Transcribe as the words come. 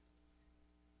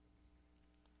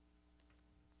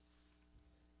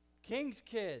King's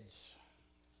kids.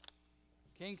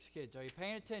 King's kids, are you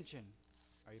paying attention?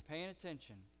 Are you paying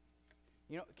attention?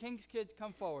 You know, King's kids,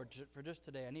 come forward for just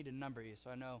today. I need to number you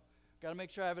so I know. Got to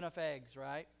make sure I have enough eggs,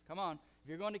 right? Come on. If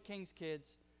you're going to King's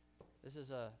kids, this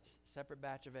is a separate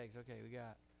batch of eggs. Okay, we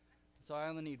got. So I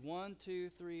only need 1, 2,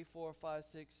 3, 4, 5,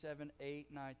 6, 7, 8,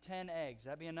 9, 10 eggs.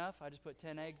 That be enough? I just put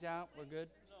 10 eggs out. We're good?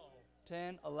 No.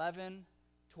 10, 11,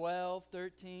 12,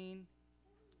 13.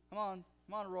 Come on,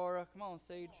 Aurora. Come on,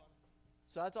 Sage.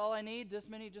 So that's all I need? This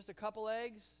many, just a couple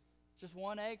eggs? Just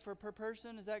one egg per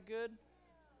person? Is that good?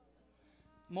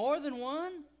 More than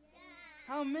one? Yeah.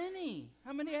 How many?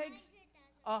 How many eggs?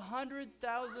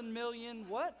 100,000 million.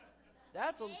 What?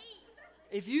 That's a.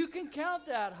 If you can count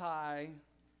that high,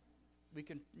 we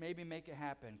can maybe make it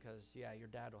happen. Because your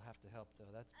dad will have to help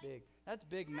though. That's big. That's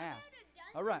big math.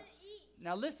 All right.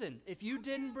 Now listen. If you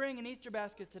didn't bring an Easter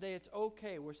basket today, it's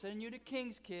okay. We're sending you to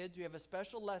King's Kids. We have a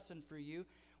special lesson for you.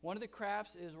 One of the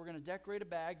crafts is we're going to decorate a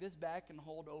bag. This bag can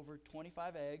hold over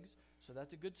 25 eggs, so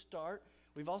that's a good start.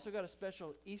 We've also got a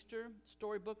special Easter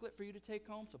story booklet for you to take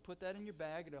home, so put that in your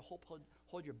bag. It'll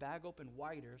hold your bag open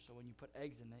wider, so when you put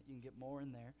eggs in it, you can get more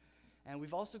in there. And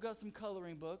we've also got some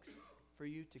coloring books for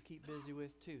you to keep busy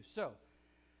with too. So,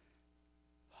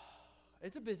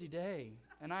 it's a busy day,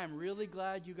 and I am really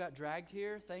glad you got dragged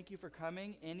here. Thank you for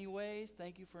coming anyways.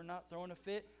 Thank you for not throwing a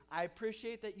fit. I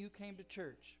appreciate that you came to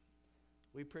church.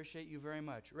 We appreciate you very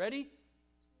much. Ready?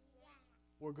 Yeah.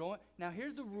 We're going. Now,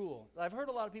 here's the rule. I've heard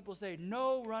a lot of people say,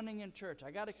 no running in church.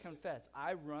 I got to confess,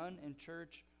 I run in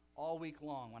church all week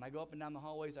long. When I go up and down the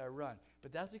hallways, I run.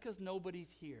 But that's because nobody's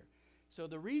here. So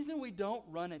the reason we don't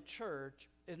run at church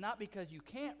is not because you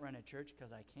can't run at church,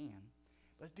 because I can.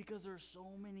 But it's because there are so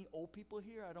many old people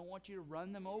here. I don't want you to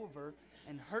run them over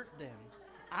and hurt them.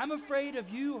 I'm afraid of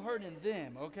you hurting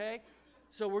them, okay?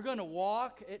 So we're going to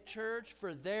walk at church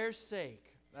for their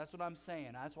sake. That's what I'm saying.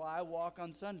 That's why I walk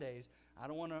on Sundays. I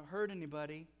don't want to hurt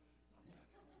anybody.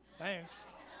 Thanks.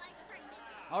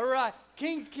 All right.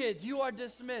 King's kids, you are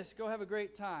dismissed. Go have a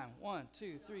great time. 1,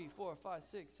 2, 3, 4, 5,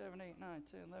 6, 7, 8, 9,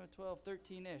 10, 11, 12,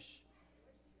 13-ish.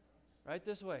 Right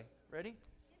this way. Ready?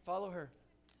 Follow her.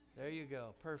 There you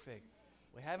go. Perfect.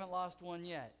 We haven't lost one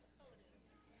yet.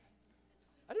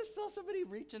 I just saw somebody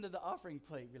reach into the offering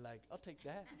plate. Be like, I'll take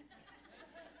that.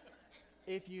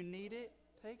 If you need it,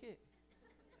 take it.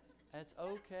 That's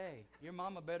okay. Your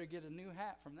mama better get a new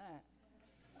hat from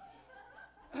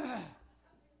that.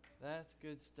 That's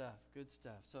good stuff. Good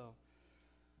stuff. So,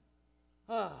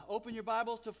 open your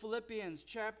Bibles to Philippians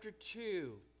chapter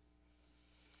 2.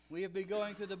 We have been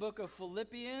going through the book of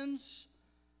Philippians,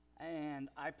 and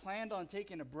I planned on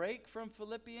taking a break from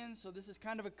Philippians, so this is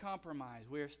kind of a compromise.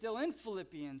 We are still in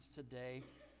Philippians today,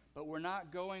 but we're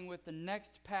not going with the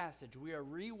next passage. We are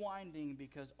rewinding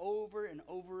because over and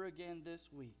over again this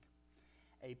week,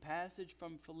 a passage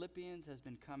from Philippians has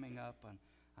been coming up on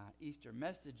Easter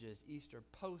messages, Easter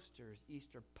posters,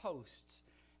 Easter posts.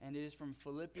 And it is from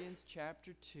Philippians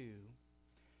chapter 2,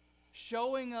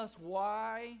 showing us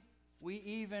why we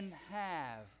even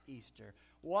have Easter.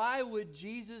 Why would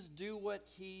Jesus do what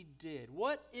he did?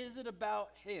 What is it about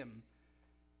him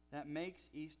that makes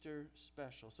Easter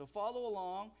special? So follow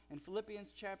along in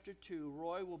Philippians chapter 2.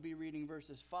 Roy will be reading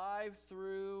verses 5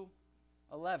 through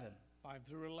 11. 5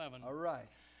 through 11. All right.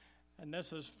 And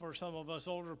this is for some of us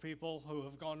older people who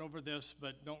have gone over this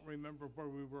but don't remember where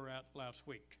we were at last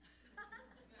week.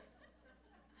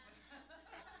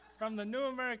 From the New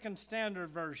American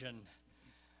Standard Version,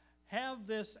 have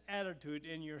this attitude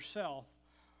in yourself,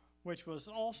 which was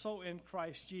also in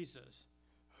Christ Jesus,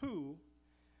 who,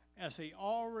 as he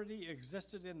already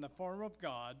existed in the form of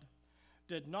God,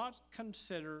 did not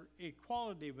consider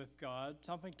equality with God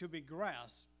something to be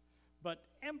grasped, but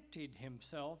emptied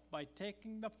himself by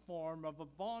taking the form of a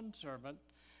bondservant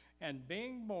and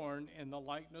being born in the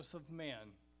likeness of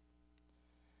men.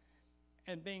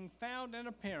 And being found in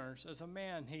appearance as a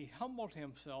man, he humbled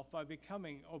himself by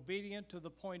becoming obedient to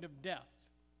the point of death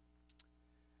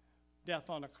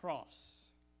on a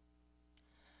cross.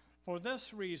 For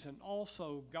this reason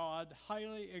also God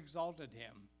highly exalted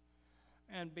him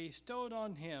and bestowed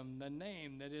on him the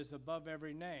name that is above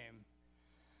every name.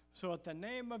 So at the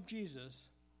name of Jesus,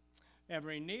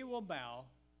 every knee will bow,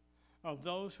 of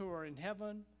those who are in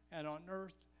heaven and on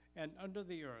earth and under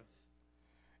the earth,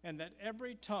 and that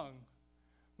every tongue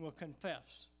will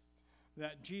confess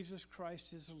that Jesus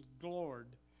Christ is Lord,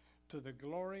 to the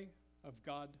glory of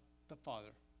God the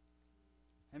Father.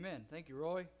 Amen. Thank you,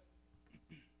 Roy.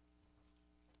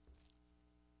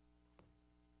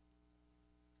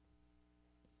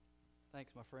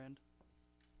 Thanks, my friend.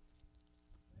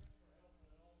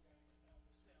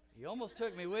 You almost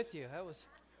took me with you. That was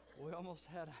We almost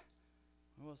had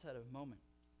a moment.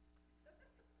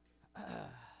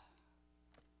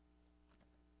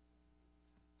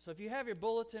 So if you have your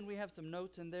bulletin, we have some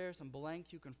notes in there, some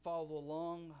blanks you can follow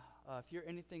along. If you're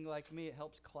anything like me, it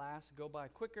helps class go by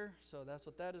quicker. So that's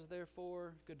what that is there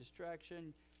for. Good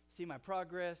distraction. See my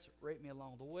progress. Rate me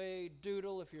along the way.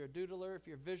 Doodle if you're a doodler. If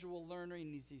you're a visual learner, you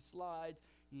need to see slides.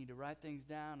 You need to write things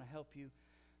down to help you.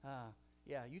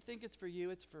 You think it's for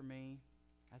you, it's for me.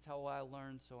 That's how I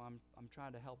learn, so I'm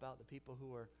trying to help out the people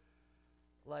who are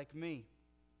like me.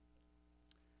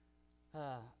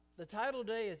 The title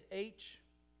today is H.O.P.E.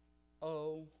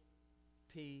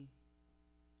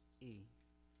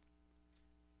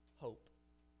 Hope.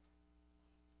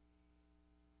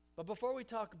 But before we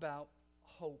talk about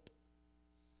hope,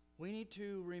 we need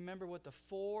to remember what the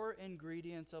 4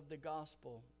 ingredients of the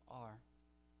gospel are.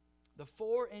 The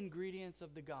 4 ingredients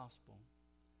of the gospel.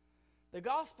 The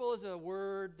gospel is a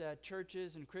word that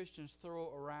churches and Christians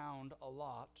throw around a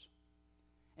lot.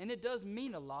 And it does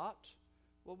mean a lot.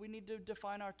 Well, we need to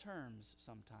define our terms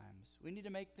sometimes. We need to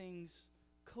make things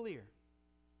clear.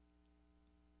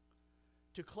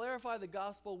 To clarify the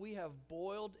gospel, we have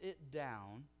boiled it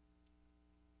down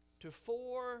to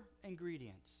 4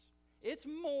 ingredients. It's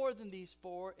more than these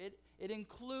 4. It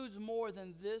includes more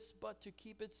than this, but to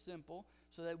keep it simple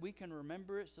so that we can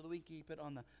remember it, so that we keep it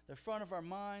on the front of our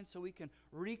mind, so we can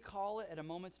recall it at a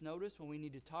moment's notice when we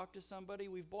need to talk to somebody.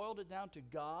 We've boiled it down to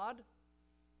God,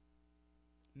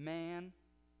 man,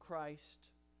 Christ,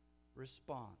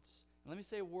 response. And let me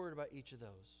say a word about each of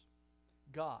those.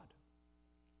 God.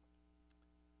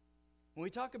 When we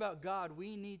talk about God,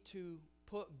 we need to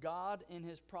put God in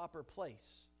his proper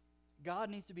place. God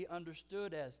needs to be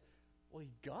understood as, well,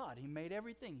 he's God. He made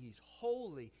everything. He's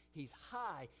holy. He's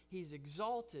high. He's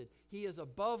exalted. He is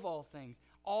above all things.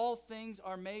 All things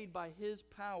are made by his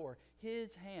power,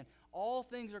 his hand. All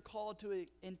things are called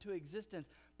into existence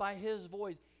by his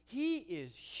voice. He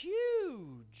is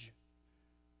huge.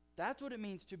 That's what it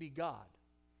means to be God.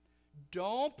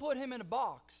 Don't put him in a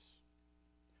box.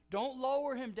 Don't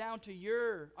lower him down to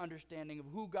your understanding of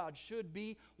who God should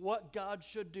be, what God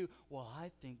should do. Well,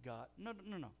 I think God. No.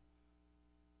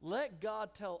 Let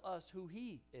God tell us who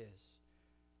he is.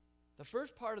 The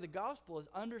first part of the gospel is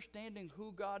understanding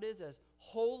who God is as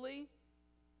holy,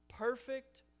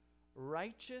 perfect,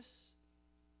 righteous,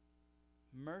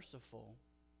 merciful,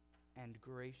 and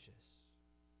gracious.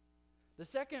 The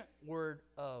second word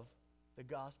of the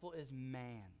gospel is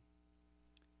man.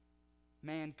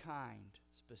 Mankind,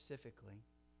 specifically,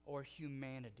 or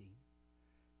humanity.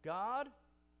 God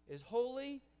is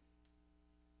holy.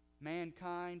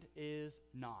 Mankind is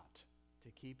not, to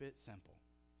keep it simple.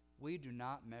 We do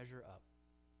not measure up.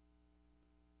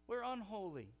 We're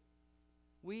unholy.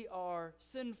 We are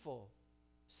sinful,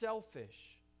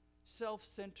 selfish,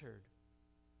 self-centered.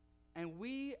 And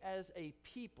we as a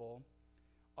people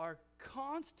are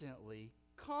constantly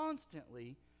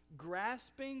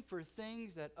grasping for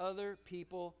things that other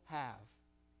people have.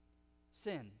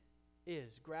 Sin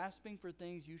is grasping for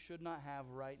things you should not have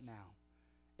right now.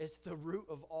 It's the root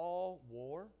of all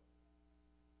war,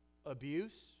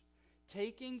 abuse,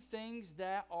 taking things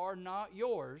that are not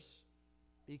yours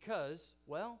because,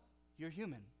 well, you're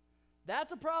human.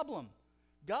 That's a problem.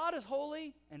 God is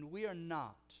holy and we are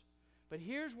not. But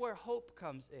here's where hope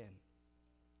comes in.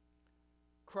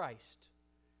 Christ.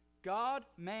 God,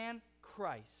 man,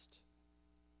 Christ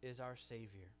is our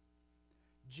Savior.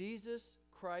 Jesus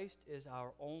Christ is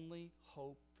our only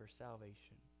hope for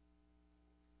salvation.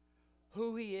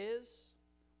 Who he is,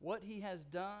 what he has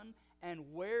done,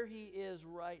 and where he is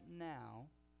right now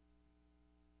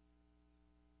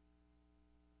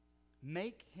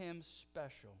make him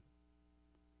special.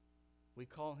 We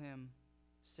call him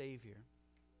Savior,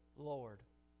 Lord,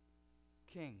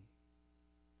 King.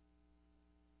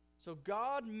 So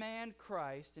God, man,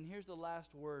 Christ, and here's the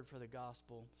last word for the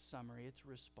gospel summary, it's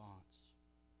response.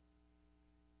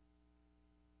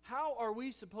 How are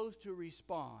we supposed to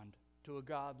respond to a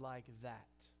God like that?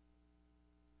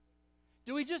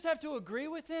 Do we just have to agree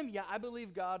with him? Yeah, I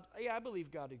believe God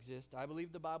exists. I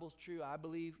believe the Bible's true. I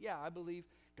believe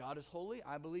God is holy.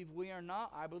 I believe we are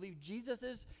not. I believe Jesus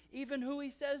is even who he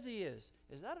says he is.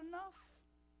 Is that enough?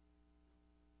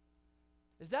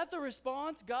 Is that the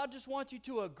response? God just wants you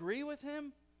to agree with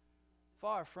him?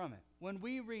 Far from it. When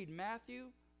we read Matthew,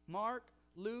 Mark,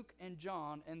 Luke, and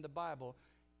John in the Bible,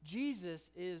 Jesus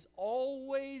is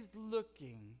always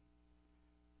looking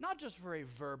not just for a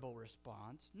verbal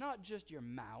response, not just your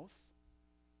mouth,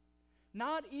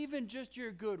 not even just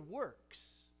your good works.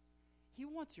 He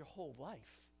wants your whole life.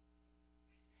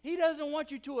 He doesn't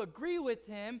want you to agree with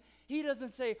him. He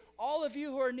doesn't say, all of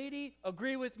you who are needy,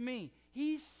 agree with me.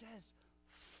 He says,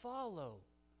 follow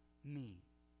me.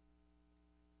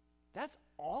 That's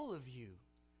all of you.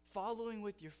 Following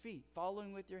with your feet,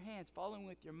 following with your hands, following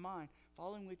with your mind,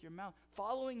 following with your mouth,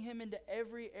 following him into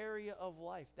every area of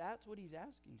life. That's what he's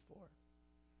asking for.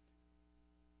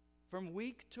 From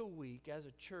week to week as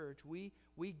a church, we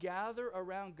gather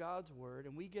around God's word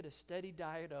and we get a steady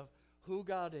diet of who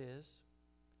God is,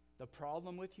 the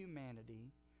problem with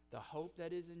humanity, the hope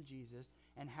that is in Jesus,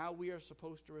 and how we are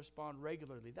supposed to respond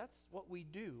regularly. That's what we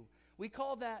do. We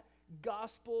call that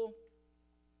gospel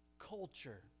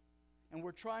culture. And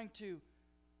we're trying to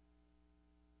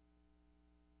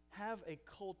have a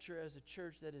culture as a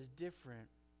church that is different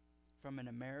from an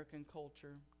American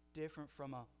culture, different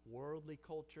from a worldly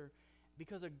culture.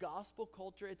 Because a gospel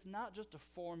culture, it's not just a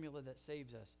formula that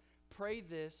saves us. Pray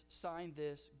this, sign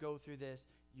this, go through this,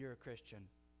 you're a Christian.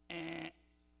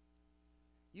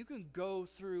 You can go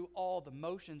through all the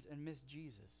motions and miss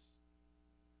Jesus.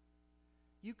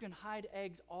 You can hide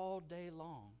eggs all day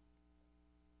long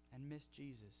and miss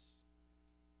Jesus.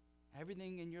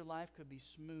 Everything in your life could be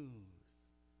smooth,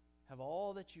 have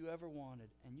all that you ever wanted,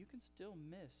 and you can still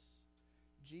miss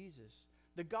Jesus.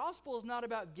 The gospel is not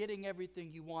about getting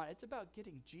everything you want. It's about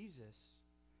getting Jesus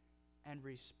and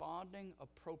responding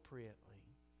appropriately.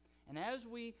 And as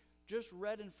we just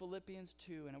read in Philippians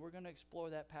 2, and we're going to explore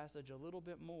that passage a little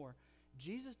bit more,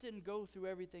 Jesus didn't go through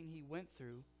everything he went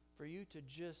through for you to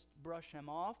just brush him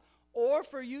off or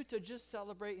for you to just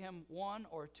celebrate him 1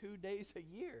 or 2 days a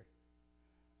year.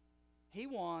 He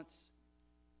wants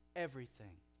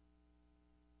everything.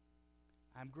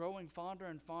 I'm growing fonder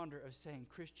and fonder of saying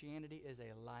Christianity is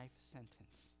a life sentence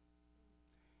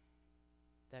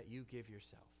that you give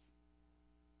yourself.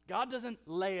 God doesn't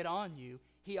lay it on you.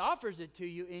 He offers it to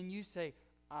you and you say,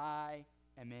 I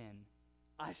am in.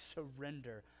 I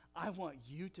surrender. I want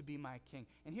you to be my king.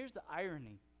 And here's the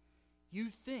irony. You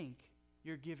think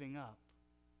you're giving up,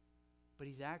 but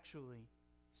he's actually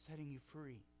setting you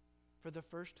free. For the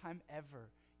first time ever,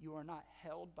 you are not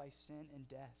held by sin and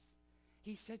death.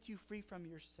 He sets you free from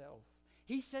yourself.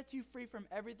 He sets you free from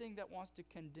everything that wants to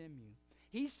condemn you.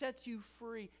 He sets you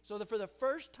free so that for the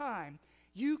first time,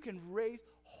 you can raise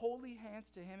holy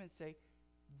hands to him and say,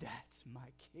 that's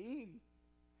my king.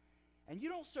 And you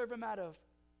don't serve him out of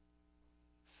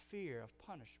fear of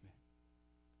punishment.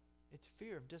 It's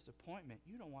fear of disappointment.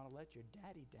 You don't want to let your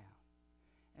daddy down.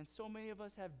 And so many of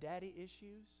us have daddy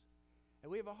issues.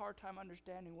 And we have a hard time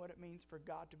understanding what it means for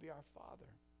God to be our Father.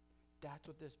 That's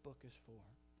what this book is for.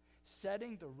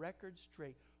 Setting the record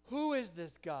straight. Who is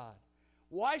this God?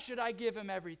 Why should I give him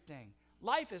everything?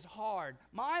 Life is hard.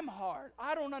 I'm hard.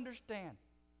 I don't understand.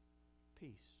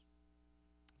 Peace.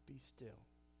 Be still.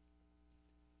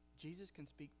 Jesus can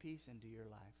speak peace into your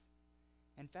life.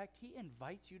 In fact, he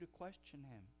invites you to question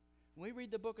him. When we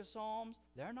read the book of Psalms,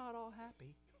 they're not all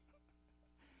happy.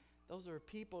 Those are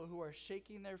people who are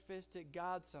shaking their fist at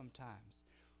God sometimes.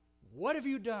 What have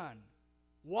you done?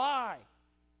 Why?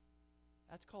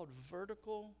 That's called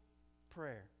vertical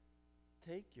prayer.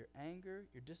 Take your anger,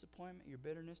 your disappointment, your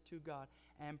bitterness to God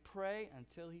and pray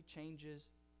until he changes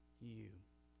you.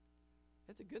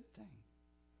 It's a good thing.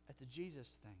 It's a Jesus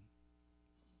thing.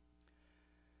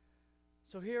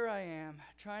 So here I am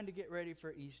trying to get ready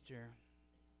for Easter.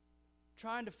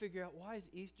 Trying to figure out, why is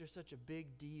Easter such a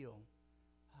big deal?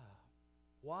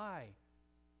 Why?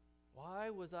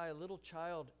 Why was I a little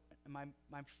child? My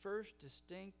first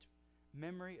distinct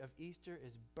memory of Easter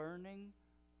is burning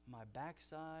my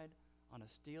backside on a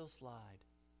steel slide.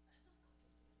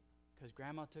 Because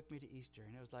Grandma took me to Easter,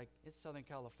 and it was like, it's Southern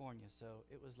California, so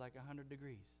it was like 100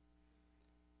 degrees.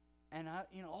 And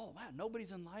oh man,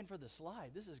 nobody's in line for the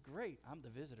slide. This is great. I'm the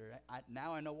visitor.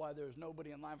 Now I know why there was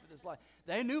nobody in line for the slide.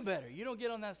 They knew better. You don't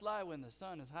get on that slide when the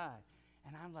sun is high.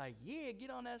 And I'm like, yeah,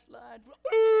 get on that slide.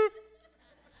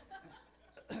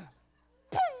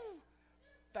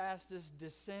 Fastest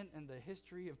descent in the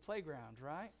history of playgrounds,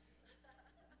 right?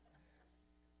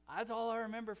 That's all I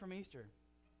remember from Easter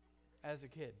as a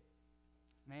kid.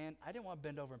 Man, I didn't want to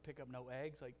bend over and pick up no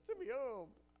eggs. Like, send me home.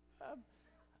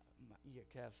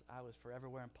 I was forever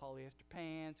wearing polyester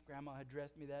pants. Grandma had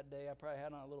dressed me that day. I probably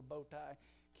had on a little bow tie.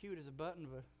 Cute as a button,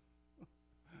 but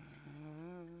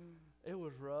it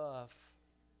was rough.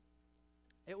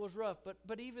 It was rough,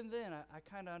 but even then, I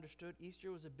kind of understood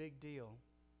Easter was a big deal.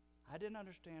 I didn't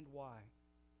understand why.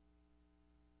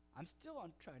 I'm still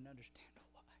trying to understand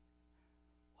why.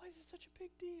 Why is it such a big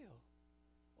deal?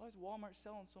 Why is Walmart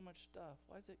selling so much stuff?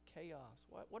 Why is it chaos?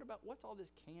 What's all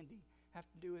this candy have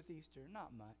to do with Easter?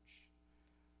 Not much.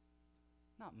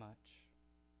 Not much.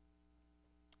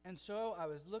 And so I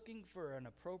was looking for an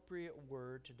appropriate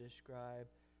word to describe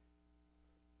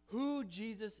who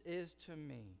Jesus is to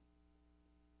me.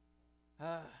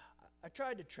 I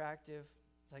tried attractive.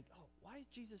 It's like, oh, why is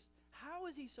Jesus, how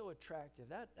is he so attractive?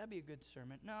 That'd be a good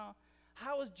sermon. No,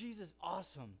 how is Jesus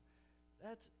awesome?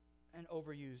 That's an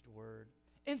overused word.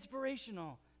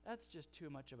 Inspirational. That's just too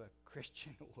much of a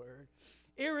Christian word.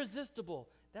 Irresistible.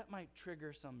 That might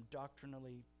trigger some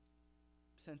doctrinally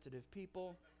sensitive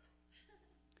people.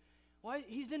 Why?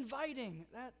 He's inviting.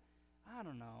 That, I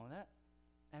don't know. That.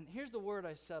 And here's the word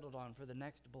I settled on for the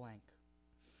next blank.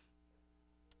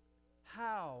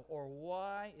 How or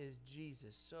why is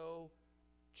Jesus so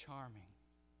charming?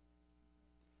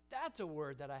 That's a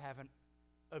word that I haven't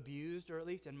abused, or at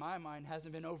least in my mind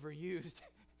hasn't been overused.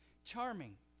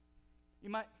 Charming.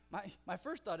 My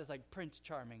first thought is like Prince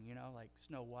Charming, like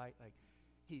Snow White. Like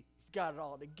he's got it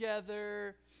all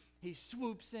together. He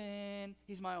swoops in.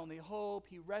 He's my only hope.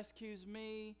 He rescues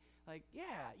me. Like,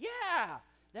 yeah,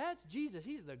 that's Jesus.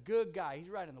 He's the good guy. He's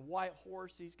riding the white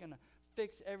horse. He's going to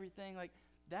fix everything. Like,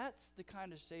 that's the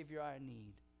kind of Savior I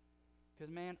need.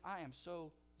 Because, man, I am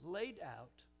so laid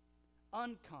out,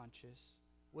 unconscious,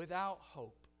 without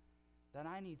hope, that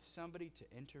I need somebody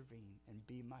to intervene and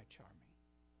be my charming.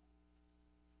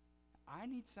 I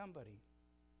need somebody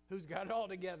who's got it all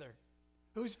together,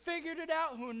 who's figured it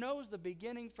out, who knows the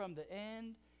beginning from the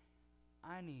end.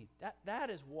 I need that. That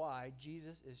is why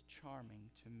Jesus is charming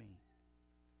to me.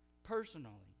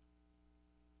 Personally,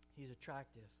 he's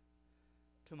attractive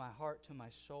to my heart, to my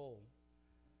soul.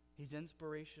 He's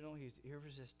inspirational. He's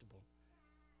irresistible.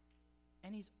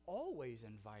 And he's always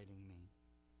inviting me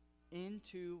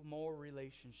into more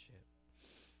relationship.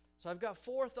 So I've got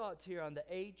 4 thoughts here on the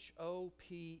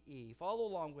H.O.P.E. Follow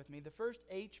along with me. The first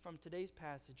H from today's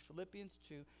passage, Philippians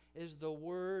 2, is the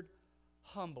word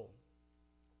humble.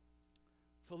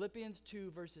 Philippians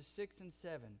 2, verses 6 and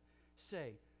 7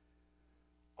 say,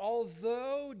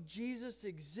 although Jesus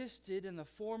existed in the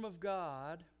form of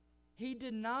God, he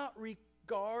did not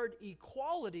regard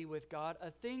equality with God a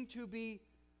thing to be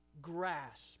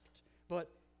grasped,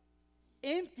 but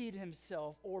emptied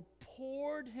himself or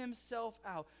poured himself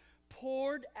out,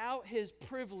 poured out his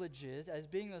privileges as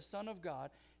being the Son of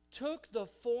God, took the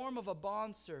form of a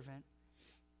bondservant,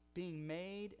 being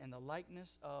made in the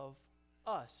likeness of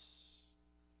us.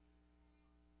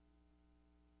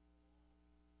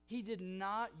 He did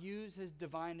not use his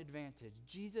divine advantage.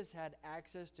 Jesus had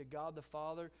access to God the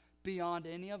Father beyond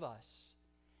any of us.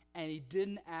 And he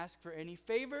didn't ask for any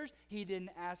favors. He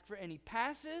didn't ask for any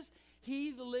passes.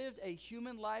 He lived a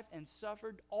human life and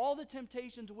suffered all the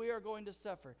temptations we are going to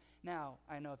suffer. Now,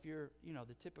 I know if you're,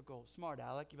 the typical smart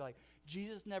aleck, you'd be like,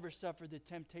 Jesus never suffered the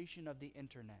temptation of the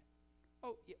internet.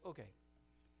 Oh, yeah, okay.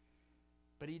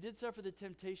 But he did suffer the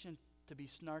temptation to be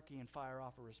snarky and fire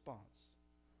off a response.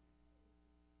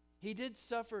 He did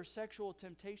suffer sexual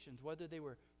temptations, whether they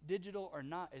were digital or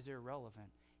not is irrelevant.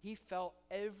 He felt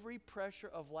every pressure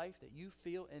of life that you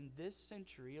feel in this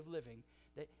century of living,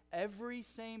 that every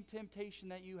same temptation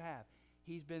that you have,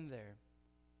 he's been there.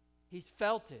 He's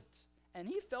felt it. And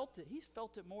he felt it. He's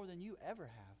felt it more than you ever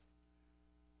have.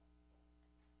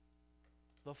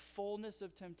 The fullness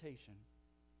of temptation.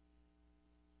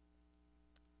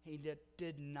 He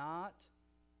did not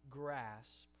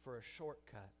grasp for a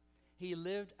shortcut. He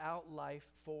lived out life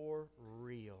for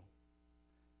real.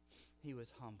 He was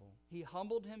humble. He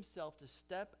humbled himself to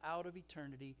step out of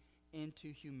eternity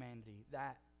into humanity.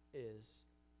 That is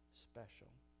special.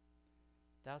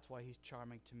 That's why he's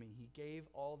charming to me. He gave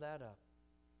all that up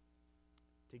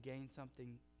to gain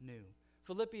something new.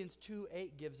 Philippians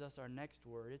 2:8 gives us our next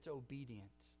word. It's obedient.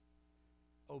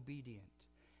 Obedient.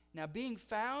 Now, being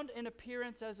found in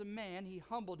appearance as a man, he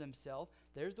humbled himself.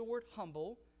 There's the word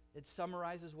humble. It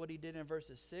summarizes what he did in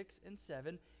verses 6 and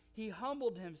 7. He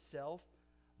humbled himself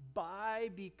by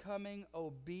becoming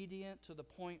obedient to the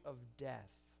point of death.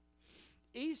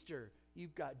 Easter,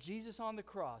 you've got Jesus on the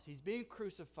cross. He's being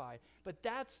crucified. But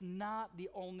that's not the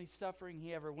only suffering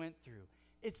he ever went through.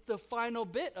 It's the final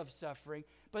bit of suffering.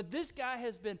 But this guy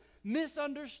has been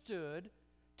misunderstood,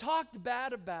 talked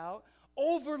bad about,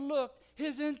 overlooked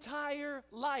his entire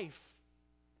life.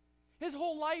 His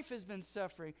whole life has been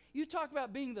suffering. You talk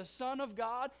about being the Son of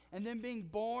God and then being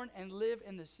born and live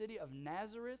in the city of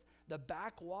Nazareth, the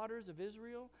backwaters of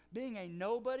Israel, being a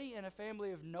nobody in a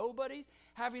family of nobodies,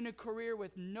 having a career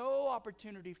with no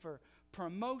opportunity for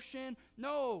promotion,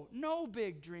 no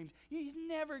big dreams. He's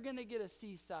never going to get a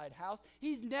seaside house.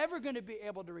 He's never going to be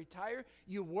able to retire.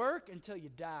 You work until you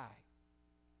die.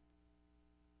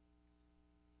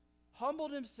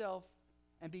 Humbled himself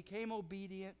and became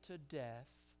obedient to death.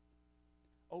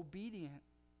 Obedient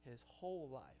his whole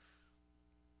life.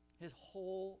 His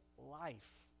whole life.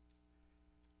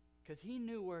 Because he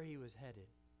knew where he was headed.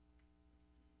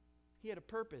 He had a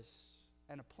purpose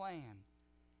and a plan.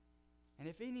 And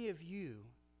if any of you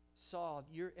saw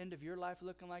your end of your life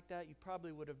looking like that, you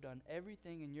probably would have done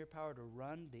everything in your power to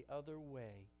run the other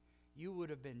way. You would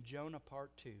have been Jonah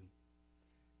part 2.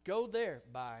 Go there,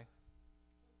 bye.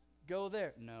 Go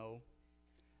there, no.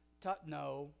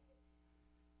 No.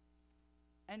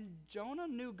 And Jonah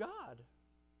knew God.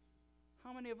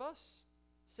 How many of us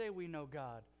say we know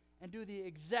God and do the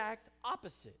exact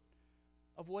opposite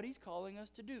of what he's calling us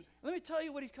to do? Let me tell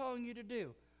you what he's calling you to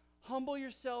do. Humble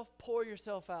yourself, pour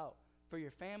yourself out for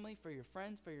your family, for your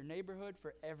friends, for your neighborhood,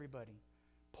 for everybody.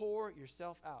 Pour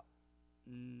yourself out.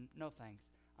 No thanks.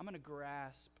 I'm going to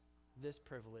grasp this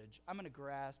privilege. I'm going to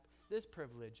grasp this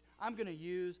privilege. I'm going to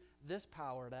use this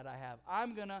power that I have.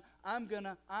 I'm gonna.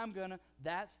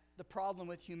 That's the problem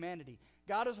with humanity.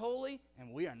 God is holy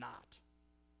and we are not.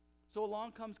 So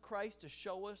along comes Christ to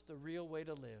show us the real way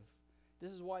to live.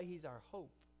 This is why he's our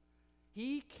hope.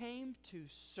 He came to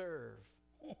serve,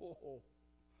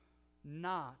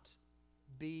 not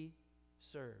be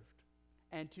served,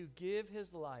 and to give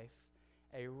his life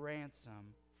a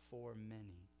ransom for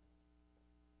many.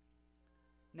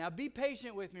 Now be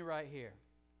patient with me right here.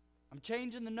 I'm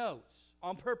changing the notes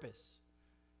on purpose.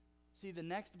 See the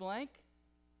next blank?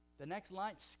 The next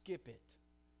line, skip it.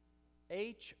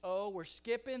 H-O, we're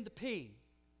skipping the P.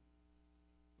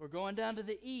 We're going down to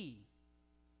the E.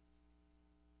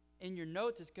 In your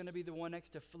notes, it's going to be the one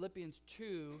next to Philippians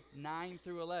 2, 9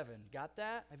 through 11. Got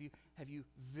that? Have you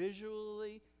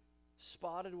visually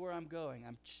spotted where I'm going?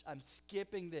 I'm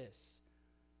skipping this.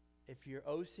 If you're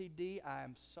OCD,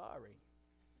 I'm sorry.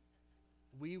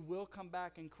 We will come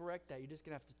back and correct that. You're just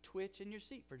going to have to twitch in your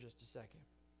seat for just a second.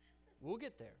 We'll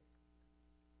get there.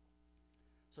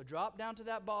 So drop down to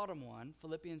that bottom one,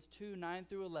 Philippians 2, 9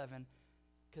 through 11,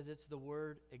 because it's the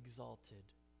word exalted.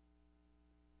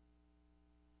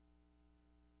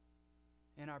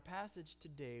 In our passage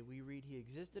today, we read, he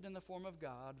existed in the form of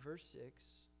God, verse 6.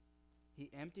 He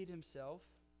emptied himself,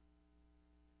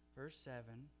 verse 7.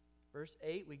 Verse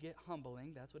 8, we get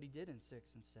humbling. That's what he did in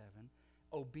 6 and 7.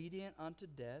 Obedient unto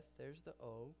death, there's the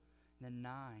O. And then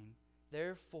 9,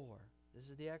 therefore, this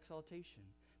is the exaltation.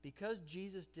 Because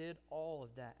Jesus did all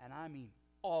of that, and I mean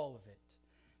all of it,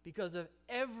 because of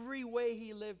every way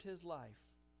he lived his life,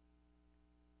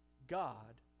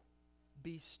 God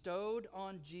bestowed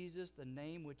on Jesus the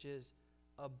name which is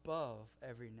above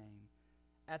every name.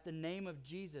 At the name of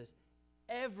Jesus,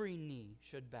 every knee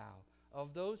should bow,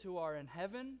 of those who are in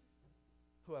heaven,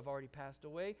 who have already passed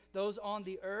away, those on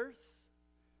the earth,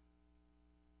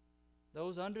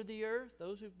 those under the earth,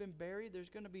 those who've been buried.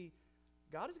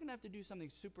 God is going to have to do something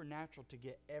supernatural to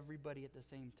get everybody at the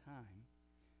same time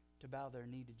to bow their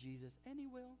knee to Jesus. And he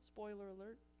will, spoiler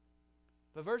alert.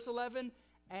 But verse 11,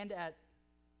 and at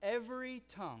every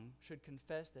tongue should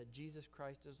confess that Jesus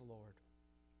Christ is Lord.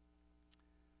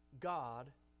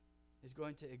 God is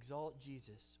going to exalt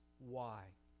Jesus. Why?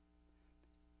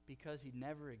 Because he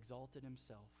never exalted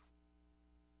himself.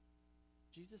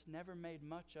 Jesus never made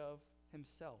much of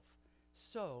himself.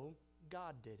 So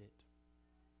God did it.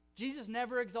 Jesus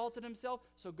never exalted himself,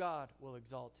 so God will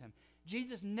exalt him.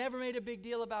 Jesus never made a big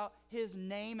deal about his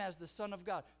name as the Son of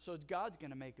God, so God's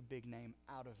going to make a big name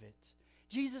out of it.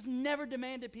 Jesus never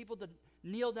demanded people to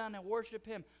kneel down and worship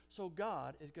him, so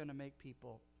God is going to make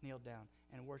people kneel down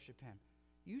and worship him.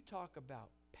 You talk about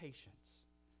patience.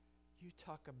 You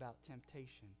talk about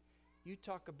temptation. You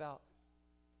talk about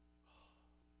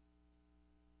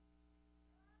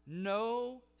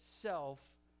no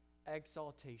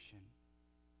self-exaltation.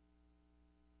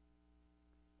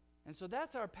 And so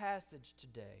that's our passage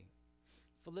today.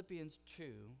 Philippians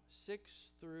 2, 6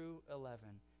 through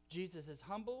 11. Jesus is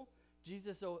humble,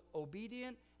 Jesus is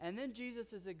obedient, and then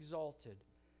Jesus is exalted.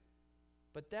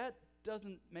 But that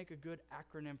doesn't make a good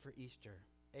acronym for Easter.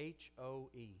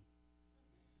 H-O-E.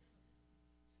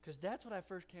 Because that's what I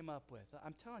first came up with.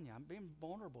 I'm telling you, I'm being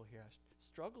vulnerable here. I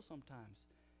struggle sometimes.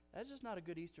 That's just not a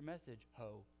good Easter message.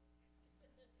 Ho.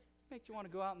 Makes you want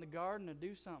to go out in the garden and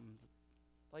do something.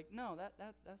 Like, no,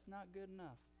 that's not good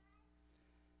enough.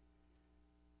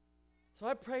 So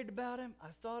I prayed about him, I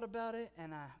thought about it,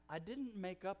 and I didn't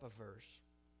make up a verse.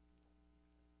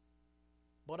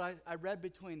 But I read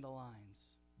between the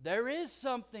lines. There is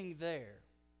something there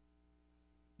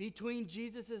between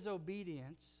Jesus'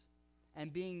 obedience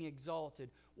and being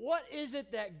exalted. What is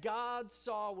it that God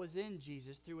saw was in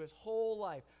Jesus through his whole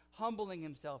life, humbling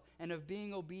himself and of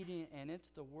being obedient? And it's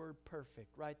the word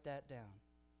perfect. Write that down.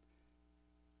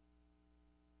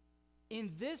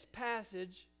 In this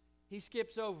passage, he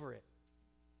skips over it.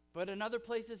 But in other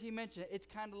places he mentioned it. It's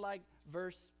kind of like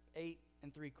verse 8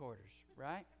 3/4,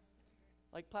 right?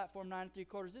 Like platform 9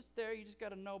 3/4. It's there. You just got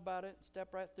to know about it.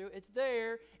 Step right through. It's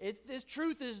there. This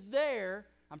truth is there.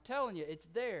 I'm telling you, it's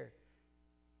there.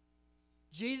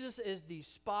 Jesus is the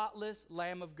spotless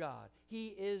Lamb of God. He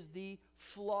is the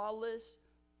flawless,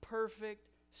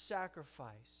 perfect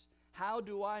sacrifice. How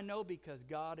do I know? Because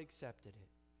God accepted it.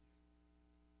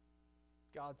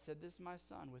 God said, "This is my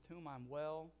Son with whom I'm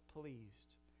well pleased."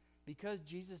 Because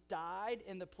Jesus died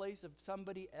in the place of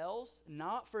somebody else,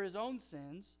 not for his own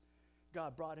sins,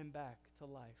 God brought him back to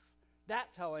life.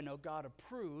 That's how I know God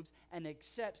approves and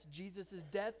accepts Jesus'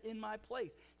 death in my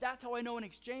place. That's how I know an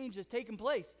exchange has taken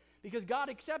place, because God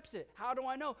accepts it. How do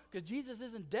I know? Because Jesus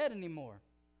isn't dead anymore.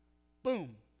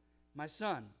 Boom, my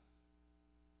Son.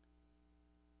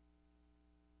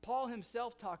 Paul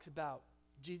himself talks about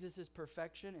Jesus'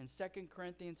 perfection in 2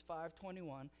 Corinthians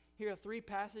 5:21. Here are 3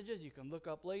 passages you can look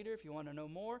up later if you want to know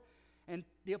more. And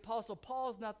the Apostle Paul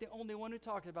is not the only one who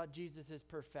talks about Jesus'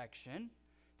 perfection.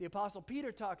 The Apostle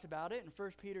Peter talks about it in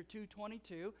 1 Peter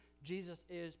 2:22. Jesus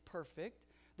is perfect.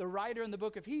 The writer in the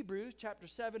book of Hebrews, chapter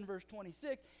 7, verse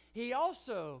 26, he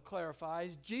also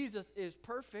clarifies Jesus is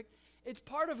perfect. It's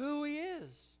part of who he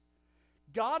is.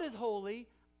 God is holy.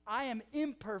 I am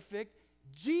imperfect.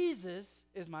 Jesus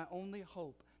is my only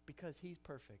hope because he's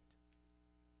perfect.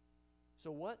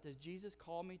 So what does Jesus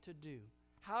call me to do?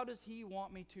 How does he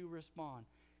want me to respond?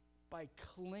 By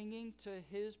clinging to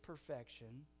his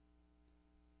perfection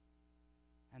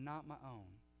and not my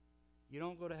own. You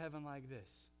don't go to heaven like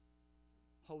this,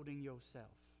 holding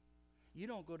yourself. You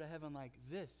don't go to heaven like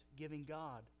this, giving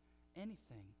God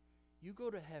anything. You go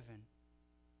to heaven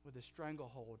with a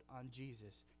stranglehold on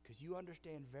Jesus, because you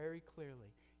understand very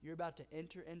clearly you're about to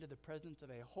enter into the presence of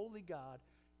a holy God.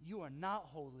 You are not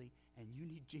holy, and you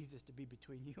need Jesus to be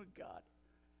between you and God.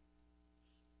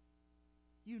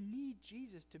 You need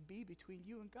Jesus to be between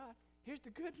you and God. Here's the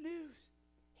good news.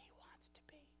 He wants to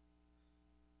be.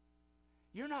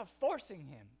 You're not forcing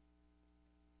him.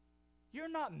 You're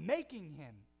not making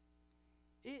him.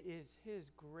 It is his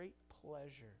great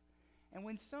pleasure. And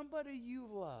when somebody you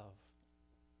love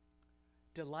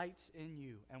delights in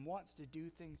you and wants to do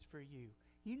things for you,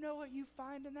 you know what you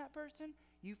find in that person?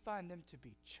 You find them to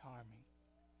be charming.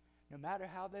 No matter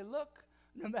how they look,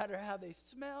 no matter how they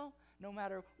smell, no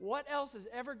matter what else has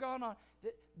ever gone on,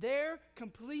 their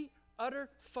complete, utter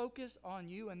focus on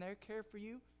you and their care for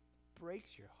you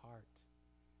breaks your heart,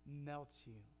 melts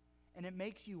you, and it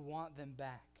makes you want them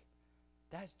back.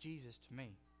 That's Jesus to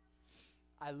me.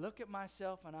 I look at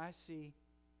myself and I see,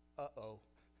 uh-oh.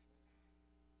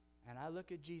 And I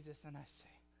look at Jesus and I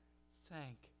say,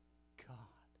 thank God.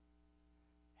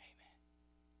 Amen.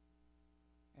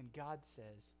 And God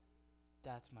says,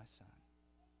 that's my Son.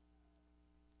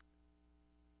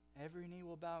 Every knee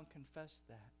will bow and confess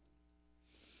that.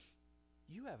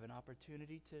 You have an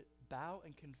opportunity to bow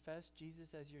and confess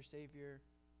Jesus as your Savior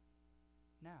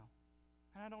now.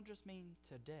 And I don't just mean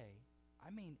today.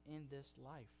 I mean in this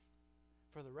life,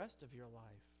 for the rest of your life.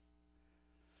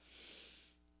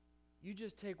 You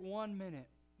just take 1 minute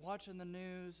watching the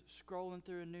news, scrolling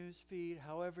through a news feed,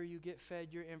 however you get fed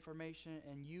your information,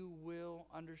 and you will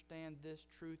understand this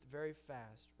truth very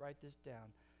fast. Write this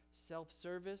down.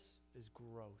 Self-service is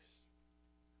gross.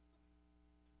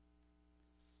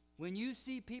 When you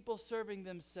see people serving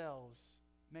themselves,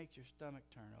 makes your stomach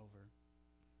turn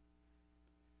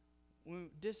over.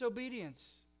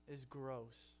 Disobedience is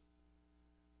gross.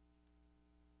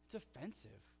 It's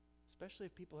offensive, especially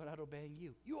if people are not obeying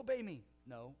you. You obey me.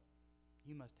 No,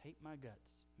 you must hate my guts,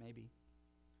 maybe.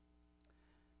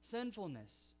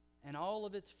 Sinfulness and all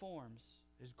of its forms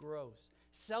is gross.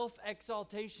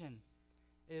 Self-exaltation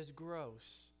is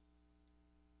gross.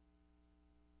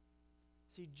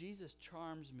 See, Jesus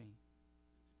charms me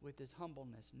with his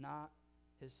humbleness, not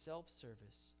his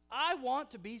self-service. I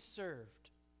want to be served.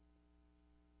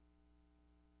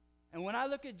 And when I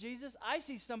look at Jesus, I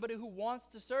see somebody who wants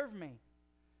to serve me.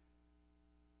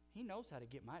 He knows how to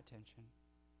get my attention.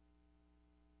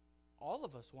 All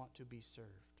of us want to be served.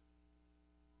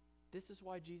 This is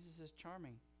why Jesus is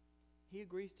charming. He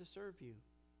agrees to serve you.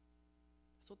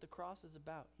 That's what the cross is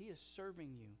about. He is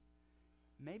serving you.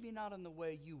 Maybe not in the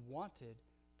way you wanted,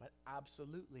 but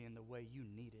absolutely in the way you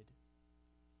needed.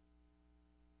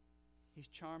 He's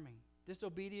charming.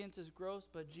 Disobedience is gross,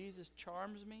 but Jesus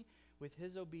charms me with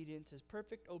his obedience, his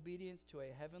perfect obedience to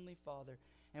a heavenly Father.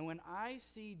 And when I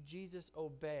see Jesus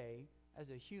obey as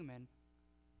a human,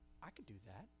 I could do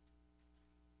that.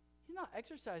 He's not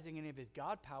exercising any of his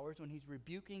God powers when he's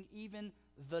rebuking even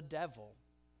the devil.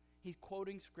 He's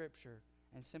quoting Scripture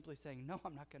and simply saying, no,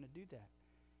 I'm not going to do that.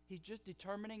 He's just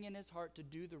determining in his heart to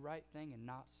do the right thing and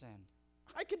not sin.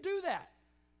 I could do that.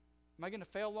 Am I going to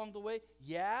fail along the way?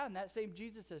 Yeah, and that same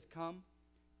Jesus says, come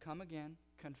again,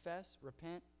 confess,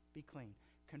 repent, be clean.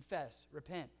 Confess,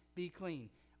 repent, be clean.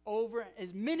 Over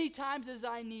as many times as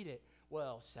I need it.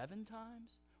 Well, 7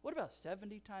 times? What about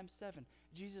 70 times 7?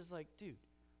 Jesus is like, dude,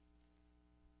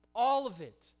 all of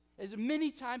it, as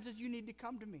many times as you need to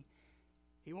come to me.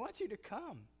 He wants you to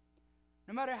come.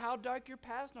 No matter how dark your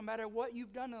past, no matter what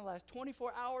you've done in the last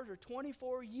 24 hours or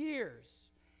 24 years,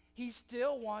 he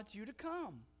still wants you to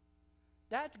come.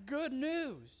 That's good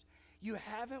news. You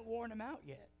haven't worn him out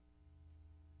yet.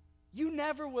 You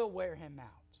never will wear him out.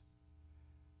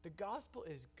 The gospel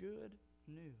is good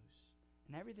news,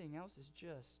 and everything else is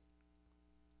just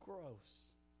gross.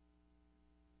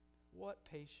 What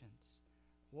patience,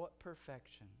 what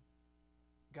perfection.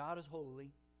 God is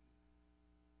holy.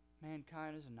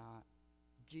 Mankind is not.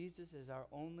 Jesus is our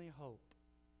only hope.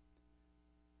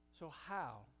 So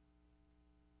how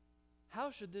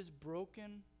should this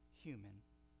broken human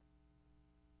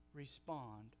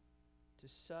respond to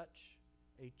such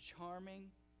a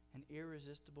charming and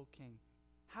irresistible king?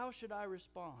 How should I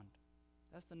respond?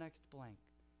 That's the next blank.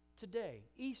 Today,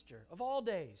 Easter, of all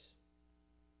days,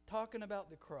 talking about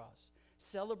the cross,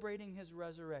 celebrating his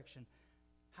resurrection,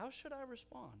 how should I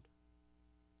respond?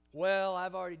 Well,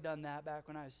 I've already done that. Back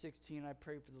when I was 16, I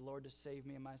prayed for the Lord to save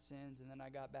me of my sins, and then I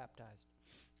got baptized.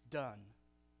 Done.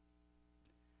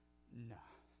 No.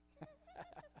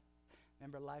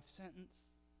 Remember life sentence?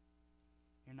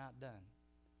 You're not done.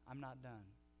 I'm not done.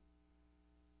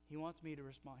 He wants me to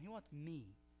respond. He wants me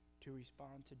to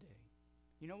respond today.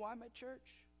 You know why I'm at church?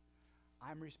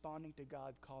 I'm responding to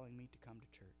God calling me to come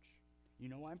to church. You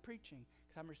know why I'm preaching?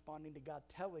 Because I'm responding to God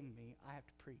telling me I have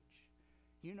to preach.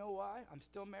 You know why I'm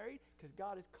still married? Because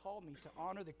God has called me to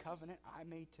honor the covenant I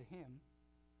made to him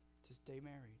to stay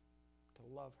married,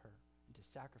 to love her, and to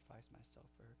sacrifice myself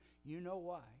for her. You know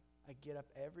why I get up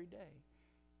every day?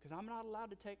 Because I'm not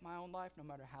allowed to take my own life no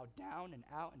matter how down and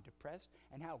out and depressed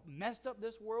and how messed up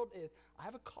this world is. I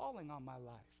have a calling on my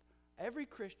life. Every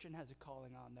Christian has a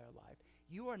calling on their life.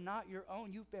 You are not your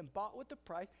own. You've been bought with a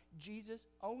price. Jesus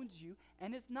owns you,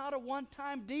 and it's not a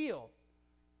one-time deal.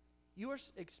 You are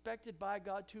expected by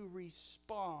God to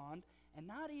respond, and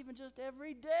not even just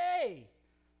every day.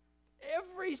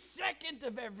 Every second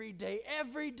of every day,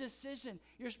 every decision,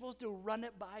 you're supposed to run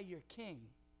it by your king.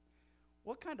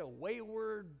 What kind of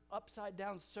wayward,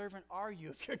 upside-down servant are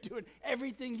you if you're doing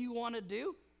everything you want to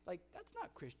do? Like, that's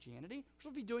not Christianity. We're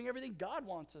supposed to be doing everything God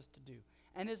wants us to do,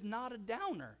 and it's not a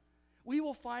downer. We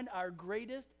will find our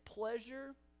greatest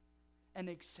pleasure and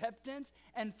acceptance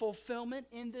and fulfillment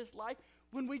in this life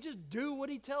when we just do what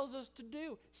he tells us to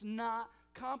do. It's not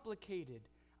complicated.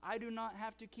 I do not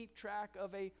have to keep track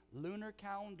of a lunar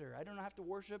calendar. I don't have to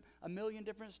worship a million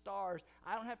different stars.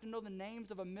 I don't have to know the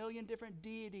names of a million different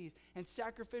deities and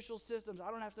sacrificial systems. I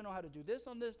don't have to know how to do this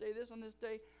on this day, this on this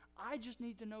day. I just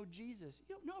need to know Jesus.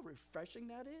 You don't know how refreshing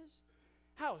that is?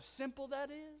 How simple that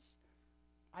is?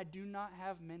 I do not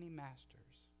have many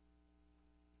masters.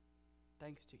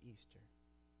 Thanks to Easter.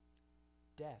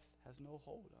 Death has no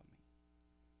hold on me.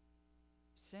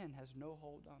 Sin has no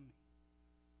hold on me.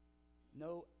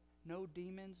 No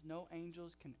demons, no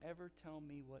angels can ever tell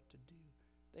me what to do.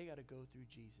 They got to go through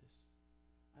Jesus.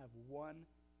 I have one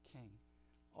king.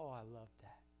 Oh, I love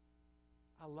that.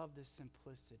 I love the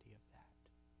simplicity of that.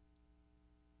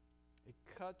 It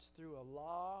cuts through a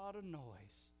lot of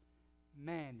noise.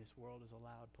 Man, this world is a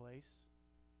loud place.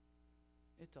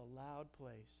 It's a loud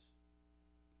place.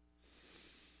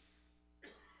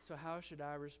 So how should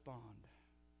I respond?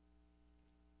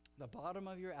 The bottom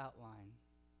of your outline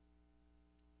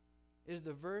is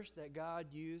the verse that God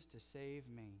used to save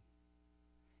me.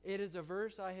 It is a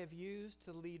verse I have used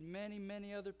to lead many,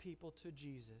 many other people to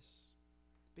Jesus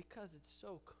because it's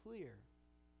so clear.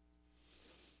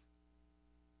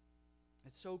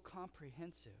 It's so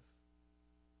comprehensive.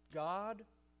 God,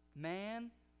 man,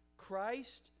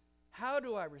 Christ, how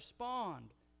do I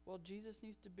respond? Well, Jesus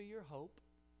needs to be your hope.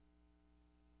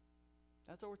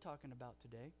 That's what we're talking about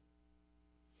today.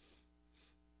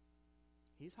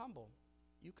 He's humble.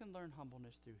 You can learn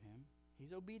humbleness through him.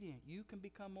 He's obedient. You can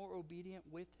become more obedient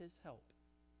with his help.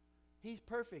 He's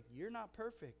perfect. You're not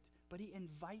perfect, but he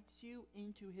invites you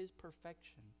into his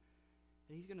perfection.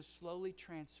 And he's going to slowly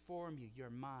transform you, your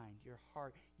mind, your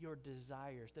heart, your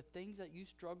desires. The things that you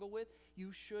struggle with,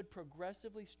 you should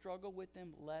progressively struggle with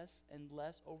them less and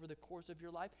less over the course of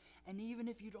your life. And even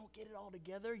if you don't get it all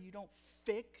together, you don't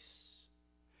fix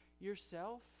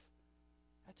yourself,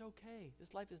 that's okay.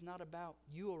 This life is not about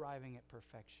you arriving at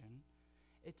perfection.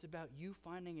 It's about you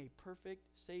finding a perfect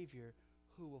Savior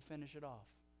who will finish it off.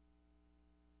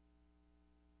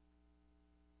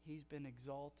 He's been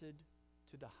exalted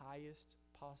to the highest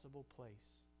possible place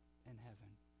in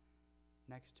heaven,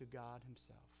 next to God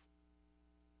himself.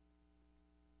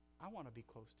 I want to be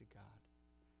close to God.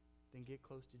 Then get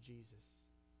close to Jesus.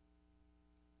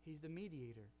 He's the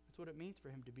mediator. That's what it means for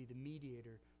him to be the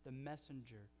mediator, the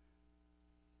messenger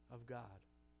of God.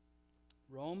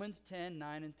 Romans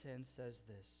 10:9 and 10 says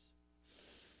this.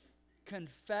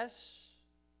 Confess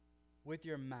with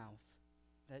your mouth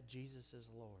that Jesus is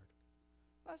Lord.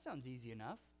 Well, that sounds easy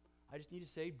enough. I just need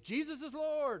to say, Jesus is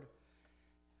Lord.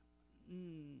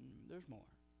 There's more.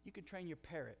 You can train your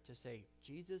parrot to say,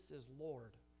 Jesus is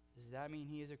Lord. Does that mean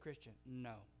he is a Christian?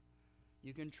 No.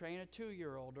 You can train a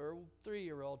 2-year-old or a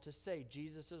 3-year-old to say,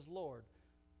 Jesus is Lord,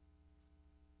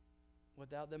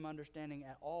 without them understanding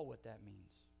at all what that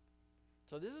means.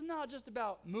 So this is not just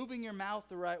about moving your mouth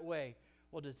the right way.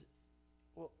 What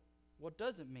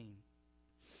does it mean?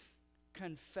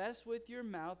 Confess with your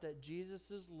mouth that Jesus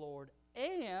is Lord,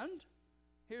 and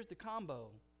here's the combo.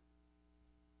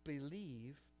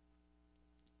 Believe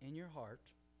in your heart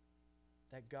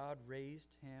that God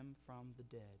raised him from the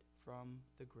dead, from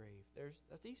the grave.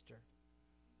 That's Easter.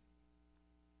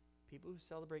 People who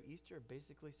celebrate Easter are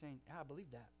basically saying, yeah, I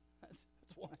believe that.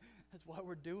 That's why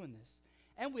we're doing this.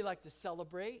 And we like to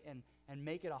celebrate and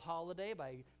make it a holiday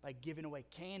by giving away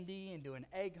candy and doing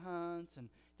egg hunts and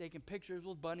taking pictures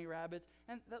with bunny rabbits.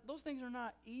 And those things are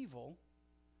not evil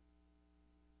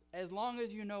as long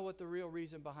as you know what the real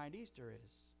reason behind Easter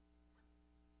is.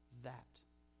 That.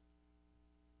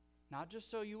 Not just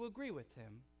so you agree with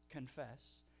him, confess,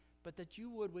 but that you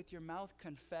would with your mouth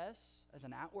confess as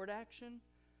an outward action,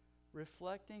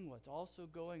 reflecting what's also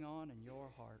going on in your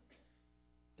heart.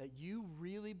 That you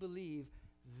really believe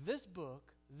this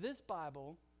book, this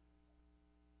Bible,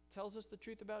 tells us the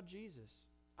truth about Jesus.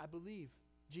 I believe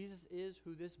Jesus is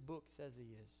who this book says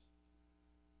he is.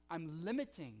 I'm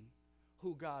limiting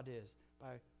who God is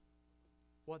by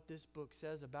what this book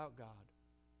says about God.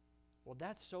 Well,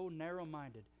 that's so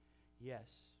narrow-minded. Yes,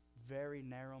 very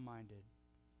narrow-minded.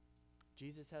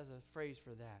 Jesus has a phrase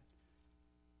for that.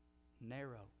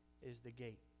 Narrow is the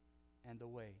gate and the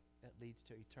way that leads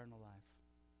to eternal life.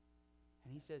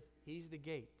 And he says he's the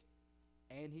gate,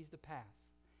 and he's the path,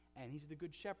 and he's the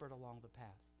good shepherd along the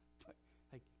path.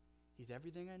 Like, he's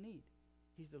everything I need.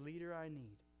 He's the leader I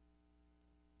need.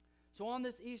 So on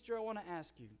this Easter, I want to ask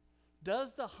you,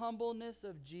 does the humbleness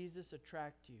of Jesus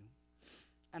attract you?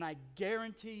 And I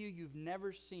guarantee you've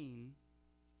never seen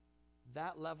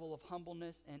that level of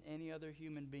humbleness in any other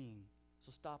human being.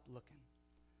 So stop looking.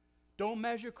 Don't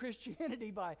measure Christianity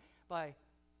by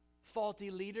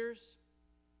faulty leaders,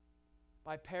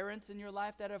 by parents in your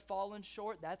life that have fallen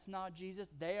short. That's not Jesus.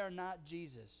 They are not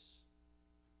Jesus.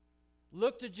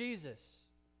 Look to Jesus.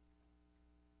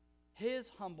 His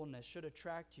humbleness should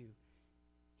attract you.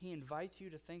 He invites you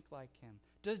to think like him.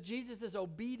 Does Jesus'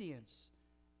 obedience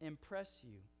impress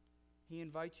you? He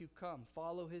invites you, come,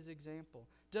 follow his example.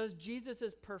 Does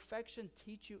Jesus' perfection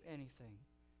teach you anything?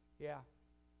 Yeah.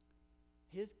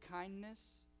 His kindness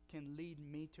can lead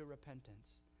me to repentance.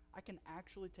 I can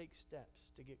actually take steps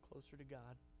to get closer to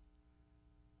God.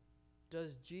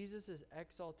 Does Jesus'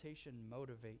 exaltation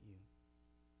motivate you?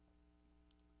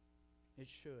 It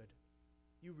should.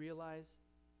 You realize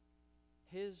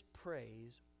his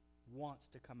praise wants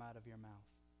to come out of your mouth.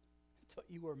 It's what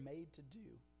you were made to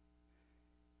do.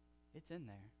 It's in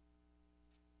there.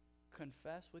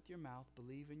 Confess with your mouth,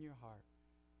 believe in your heart,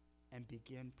 and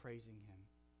begin praising him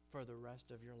for the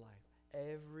rest of your life,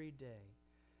 every day.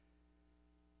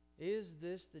 Is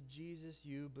this the Jesus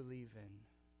you believe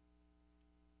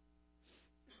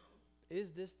in?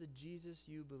 Is this the Jesus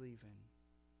you believe in?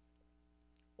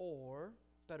 Or,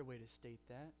 better way to state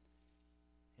that,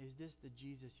 is this the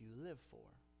Jesus you live for?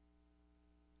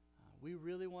 We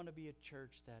really want to be a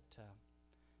church that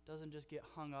doesn't just get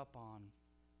hung up on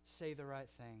say the right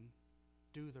thing,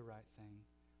 do the right thing.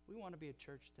 We want to be a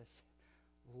church that's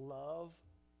love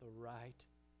the right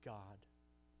God.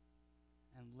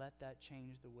 And let that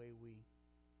change the way we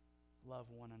love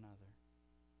one another.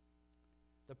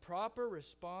 The proper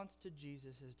response to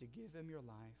Jesus is to give him your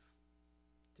life,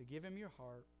 to give him your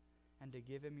heart, and to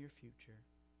give him your future.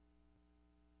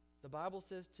 The Bible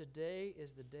says today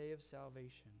is the day of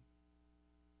salvation.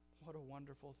 What a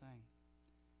wonderful thing.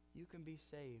 You can be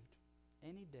saved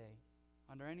any day,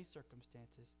 under any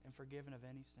circumstances, and forgiven of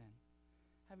any sin.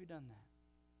 Have you done that?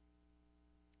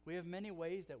 We have many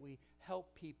ways that we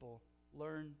help people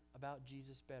learn about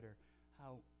Jesus better,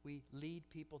 how we lead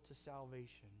people to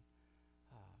salvation.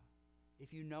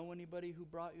 If you know anybody who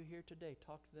brought you here today,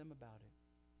 talk to them about it.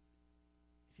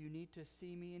 If you need to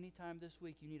see me anytime this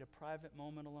week, you need a private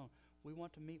moment alone, we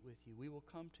want to meet with you. We will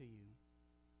come to you.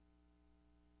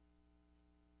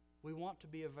 We want to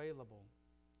be available.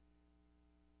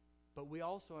 But we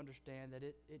also understand that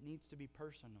it needs to be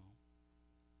personal.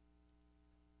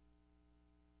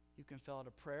 You can fill out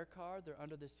a prayer card. They're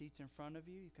under the seats in front of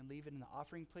you. You can leave it in the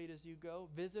offering plate as you go.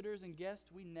 Visitors and guests,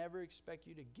 we never expect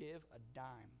you to give a dime.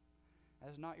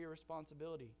 That's not your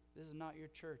responsibility. This is not your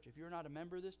church. If you're not a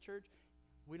member of this church,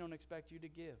 we don't expect you to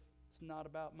give. It's not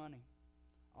about money.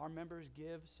 Our members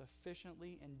give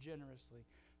sufficiently and generously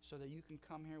so that you can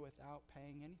come here without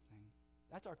paying anything.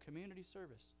 That's our community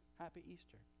service. Happy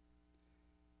Easter.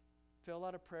 Fill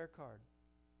out a prayer card.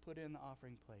 Put it in the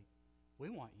offering plate. We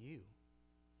want you.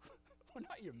 We're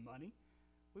not your money.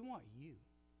 We want you.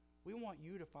 We want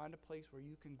you to find a place where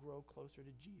you can grow closer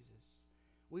to Jesus.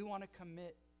 We want to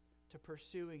commit to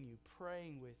pursuing you,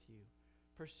 praying with you,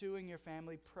 pursuing your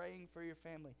family, praying for your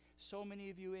family. So many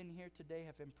of you in here today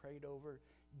have been prayed over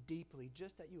deeply,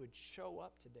 just that you would show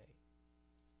up today.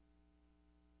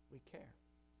 We care.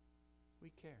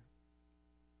 We care.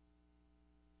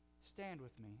 Stand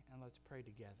with me and let's pray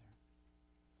together.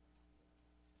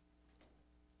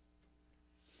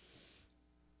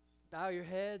 Bow your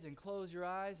heads and close your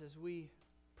eyes as we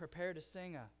prepare to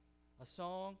sing a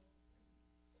song.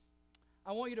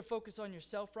 I want you to focus on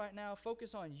yourself right now.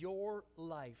 Focus on your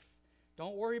life.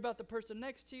 Don't worry about the person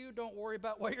next to you. Don't worry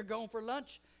about where you're going for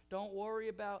lunch. Don't worry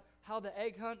about how the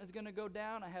egg hunt is going to go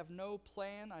down. I have no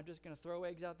plan. I'm just going to throw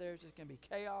eggs out there. It's just going to be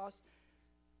chaos.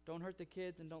 Don't hurt the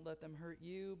kids and don't let them hurt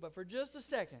you. But for just a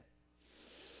second,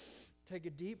 take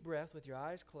a deep breath with your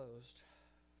eyes closed.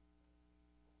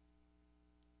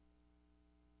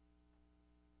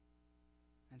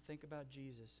 And think about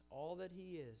Jesus, all that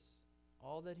he is,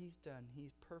 all that he's done.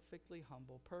 He's perfectly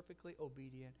humble, perfectly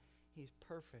obedient. He's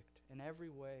perfect in every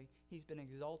way. He's been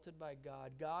exalted by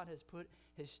God. God has put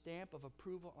his stamp of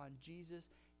approval on Jesus.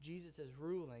 Jesus is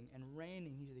ruling and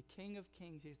reigning. He's the King of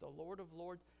Kings. He's the Lord of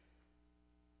Lords.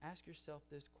 Ask yourself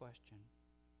this question.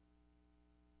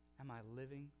 Am I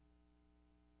living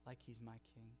like he's my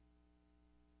king?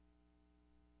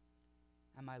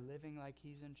 Am I living like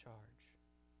he's in charge?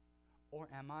 Or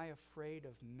am I afraid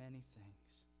of many things?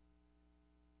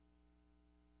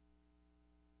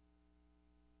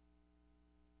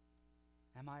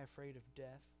 Am I afraid of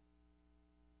death?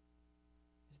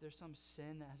 Is there some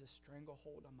sin that has a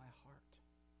stranglehold on my heart?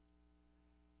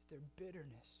 Is there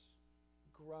bitterness,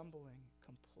 grumbling,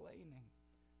 complaining,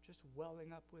 just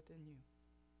welling up within you?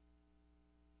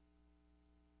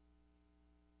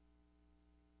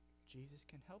 Jesus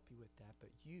can help you with that, but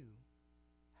you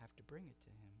have to bring it to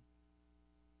him.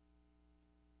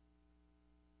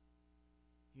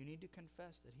 You need to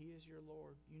confess that he is your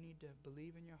Lord. You need to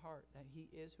believe in your heart that he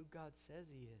is who God says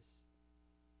he is.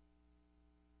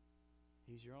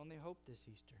 He's your only hope this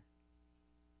Easter.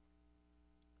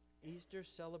 Easter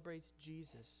celebrates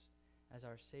Jesus as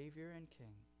our Savior and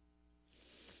King.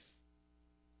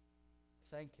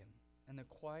 Thank him in the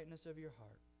quietness of your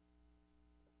heart.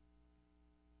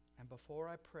 And before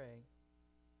I pray,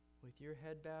 with your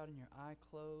head bowed and your eye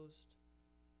closed,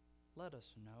 let us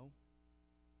know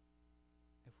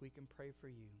if we can pray for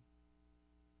you.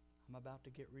 I'm about to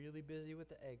get really busy with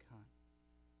the egg hunt,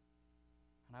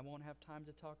 and I won't have time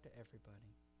to talk to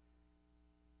everybody.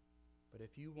 But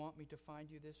if you want me to find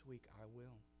you this week, I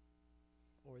will,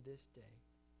 or this day.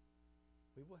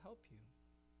 We will help you.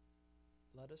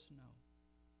 Let us know.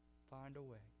 Find a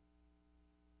way.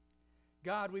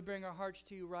 God, we bring our hearts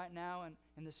to you right now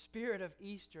in the spirit of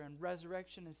Easter and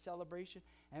resurrection and celebration,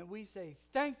 and we say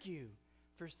thank you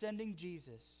for sending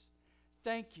Jesus.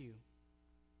 Thank you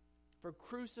for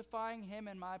crucifying him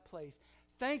in my place.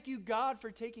 Thank you, God,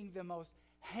 for taking the most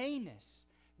heinous,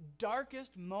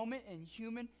 darkest moment in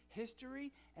human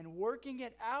history and working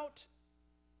it out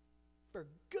for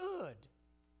good.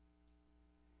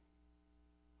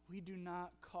 We do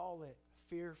not call it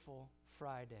Fearful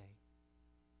Friday,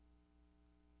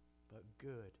 but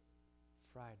Good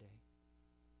Friday.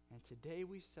 And today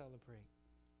we celebrate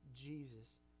Jesus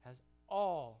has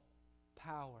all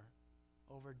power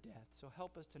over death. So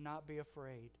help us to not be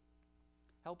afraid.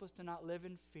 Help us to not live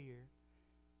in fear.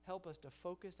 Help us to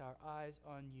focus our eyes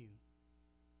on you,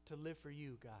 to live for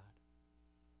you, God.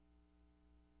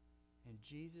 In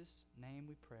Jesus' name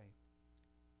we pray.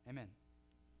 Amen.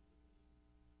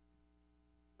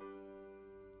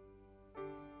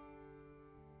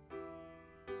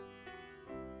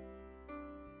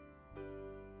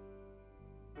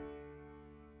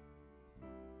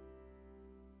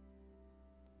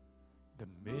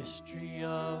 The mystery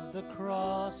of the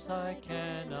cross I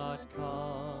cannot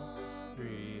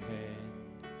comprehend,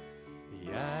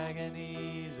 the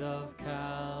agonies of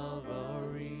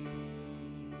Calvary.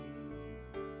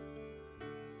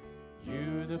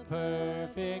 You, the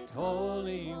perfect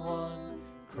Holy One,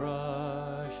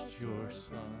 crushed your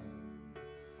Son,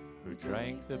 who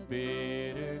drank the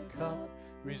bitter cup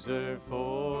reserved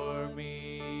for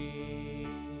me.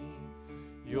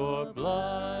 Your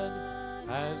blood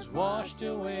has washed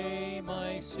away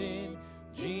my sin.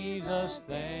 Jesus,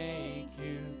 thank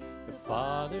you. The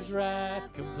Father's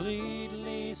wrath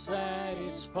completely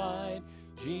satisfied.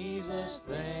 Jesus,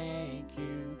 thank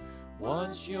you.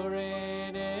 Once your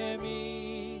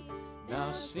enemy,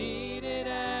 now seated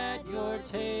at your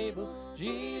table.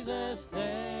 Jesus, thank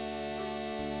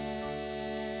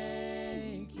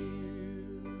you.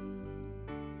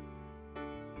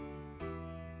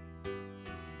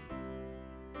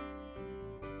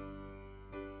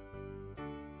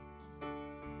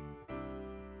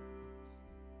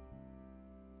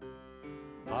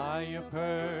 By your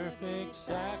perfect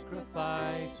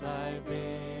sacrifice I've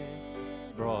been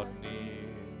brought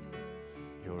near.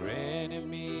 Your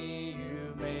enemy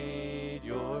you made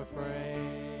your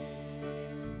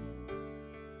friend,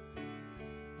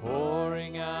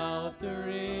 pouring out the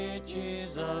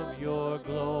riches of your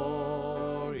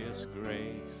glorious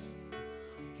grace.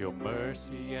 Your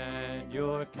mercy and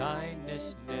your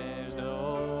kindness there's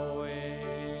no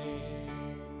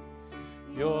end.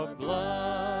 Your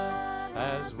blood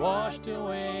has washed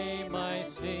away my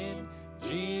sin.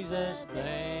 Jesus,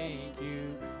 thank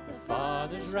you. The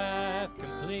Father's wrath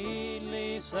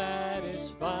completely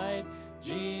satisfied.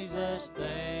 Jesus,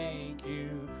 thank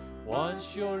you.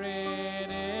 Once your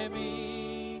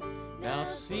enemy, now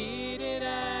seated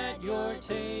at your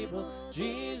table.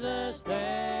 Jesus, thank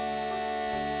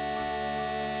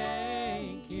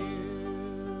you.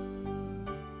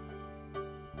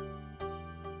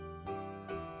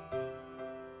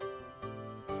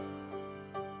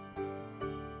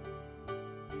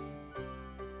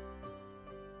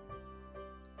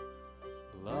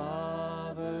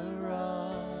 Lover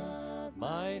of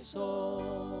my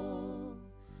soul,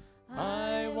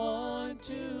 I want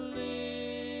to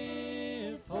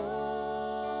live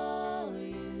for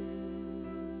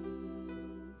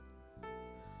you.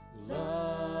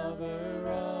 Lover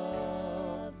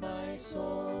of my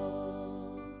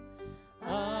soul,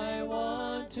 I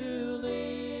want to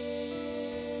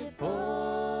live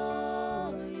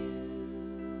for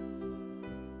you.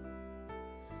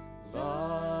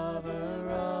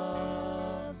 Lover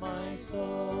of my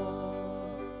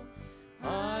soul,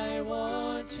 I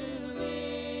want to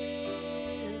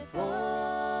live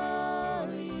for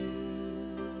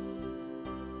you.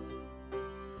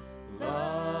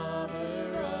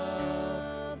 Lover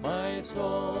of my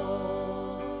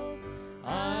soul,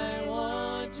 I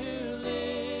want to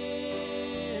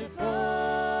live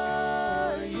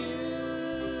for you.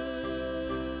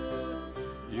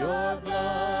 Your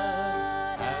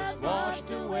blood has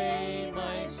washed away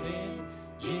my sin.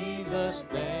 Jesus,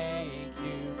 thank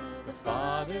you. The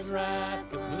Father's wrath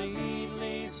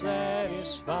completely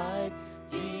satisfied.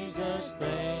 Jesus,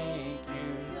 thank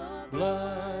you.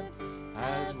 Blood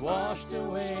has washed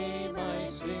away my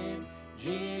sin.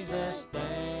 Jesus,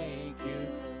 thank you.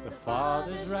 The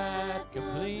Father's wrath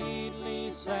completely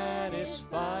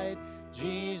satisfied.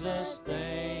 Jesus,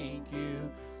 thank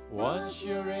you. Once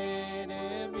your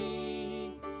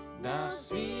enemy, now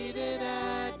seated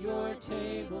at your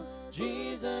table.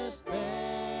 Jesus, thank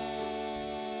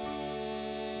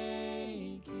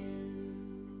you.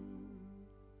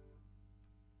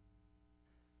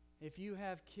 If you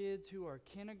have kids who are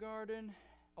kindergarten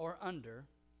or under,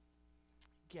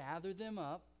 gather them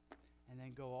up and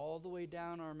then go all the way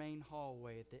down our main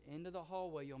hallway. At the end of the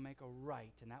hallway, you'll make a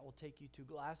right, and that will take you to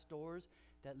glass doors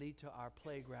that lead to our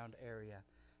playground area.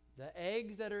 The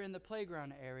eggs that are in the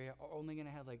playground area are only going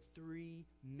to have like 3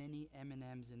 mini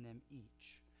M&Ms in them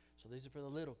each. So these are for the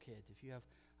little kids. If you have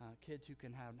kids who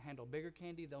can handle bigger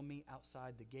candy, they'll meet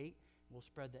outside the gate. We'll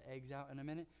spread the eggs out in a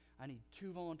minute. I need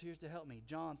 2 volunteers to help me.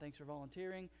 John, thanks for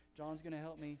volunteering. John's going to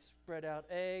help me spread out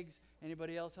eggs.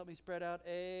 Anybody else help me spread out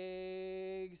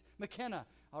eggs? McKenna.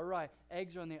 All right.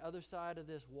 Eggs are on the other side of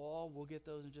this wall. We'll get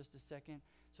those in just a second.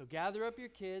 So gather up your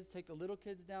kids. Take the little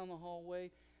kids down the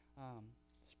hallway.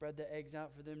 Spread the eggs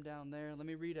out for them down there. Let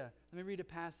me read a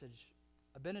passage,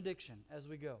 a benediction as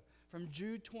we go. From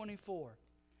Jude 24.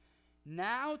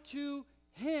 Now to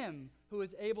him who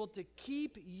is able to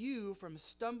keep you from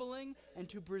stumbling and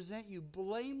to present you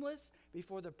blameless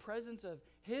before the presence of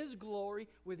His glory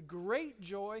with great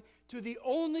joy. To the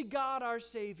only God our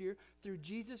Savior, through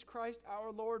Jesus Christ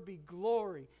our Lord, be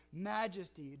glory,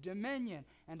 majesty, dominion,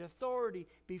 and authority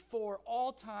before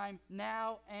all time,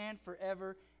 now and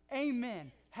forever.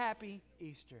 Amen. Happy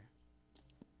Easter.